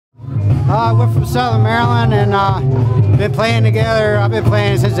We're from Southern Maryland and been playing together. I've been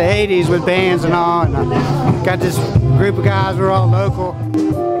playing since the 80s with bands and all. And got this group of guys, we're all local.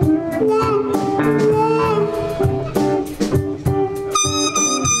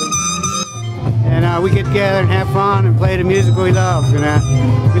 And we get together and have fun and play the music we love.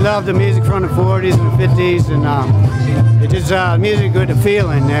 We love the music from the 40s and the 50s, and it's just music with a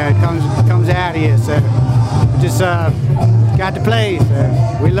feeling. It comes out of you. So we just got to play.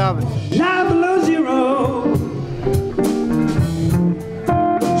 So we love it. Now below zero,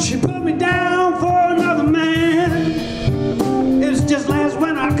 she put me down for another man. It was just last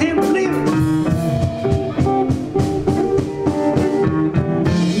winter, I can't believe it.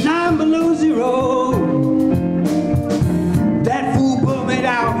 Now below zero, that fool put me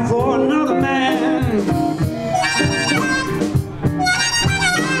down for another man.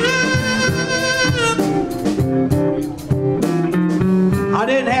 I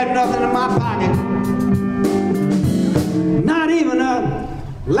didn't have nothing in my pocket, not even a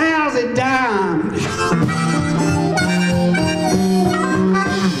lousy dime.